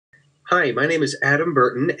Hi, my name is Adam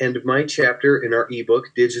Burton, and my chapter in our ebook,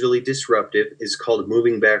 Digitally Disruptive, is called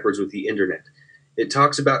Moving Backwards with the Internet. It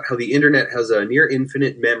talks about how the internet has a near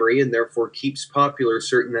infinite memory and therefore keeps popular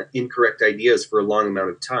certain incorrect ideas for a long amount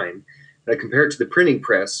of time. And I compare it to the printing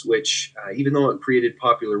press, which, even though it created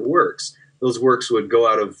popular works, those works would go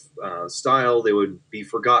out of style, they would be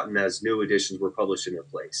forgotten as new editions were published in their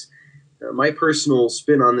place. My personal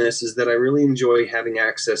spin on this is that I really enjoy having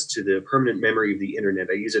access to the permanent memory of the internet.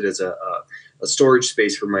 I use it as a storage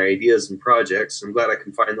space for my ideas and projects. I'm glad I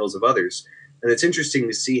can find those of others. And it's interesting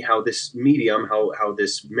to see how this medium, how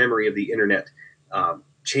this memory of the internet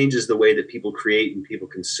changes the way that people create and people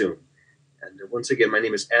consume. And once again, my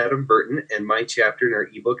name is Adam Burton, and my chapter in our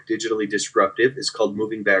ebook, Digitally Disruptive, is called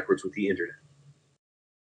Moving Backwards with the Internet.